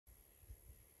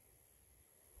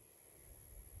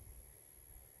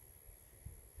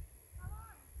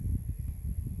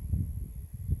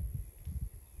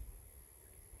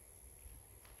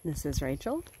This is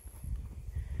Rachel.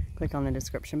 Click on the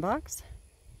description box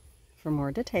for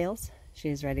more details. She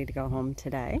is ready to go home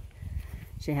today.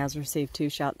 She has received 2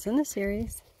 shots in the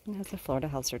series and has a Florida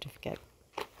Health Certificate.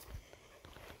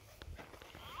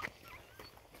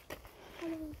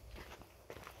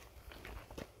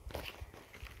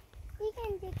 He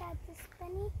can take out the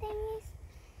spinny thingies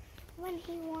when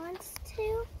he wants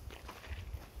to.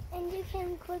 And you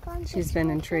can click on. She's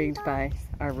been intrigued by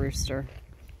our rooster.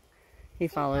 He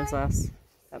follows us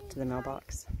up to the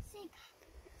mailbox. See,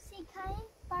 Kai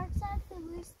barks at the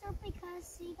rooster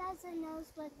because he doesn't know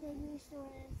what the rooster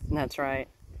is. That's right.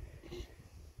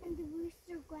 And the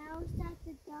rooster growls at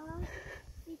the dog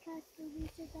because the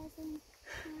rooster doesn't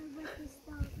know what his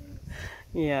dog is.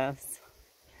 Yes.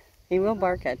 He will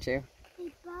bark at you.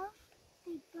 They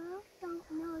both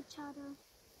don't know each other.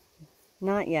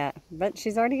 Not yet, but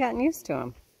she's already gotten used to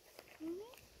him.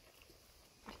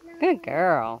 Mm-hmm. Good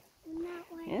girl.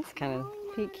 Like It's kind of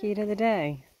peak heat of the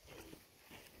day.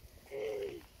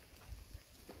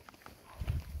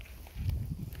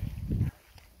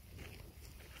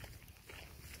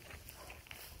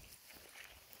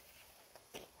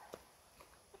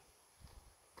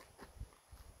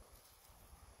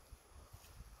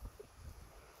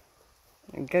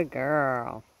 Good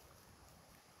girl.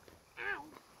 Ow.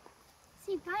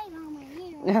 She bit on my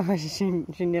ear. No,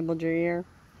 she nibbled your ear?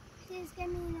 She's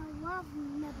giving me a love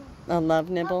nibble. A love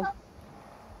nibble? Oh.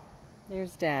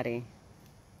 There's Daddy.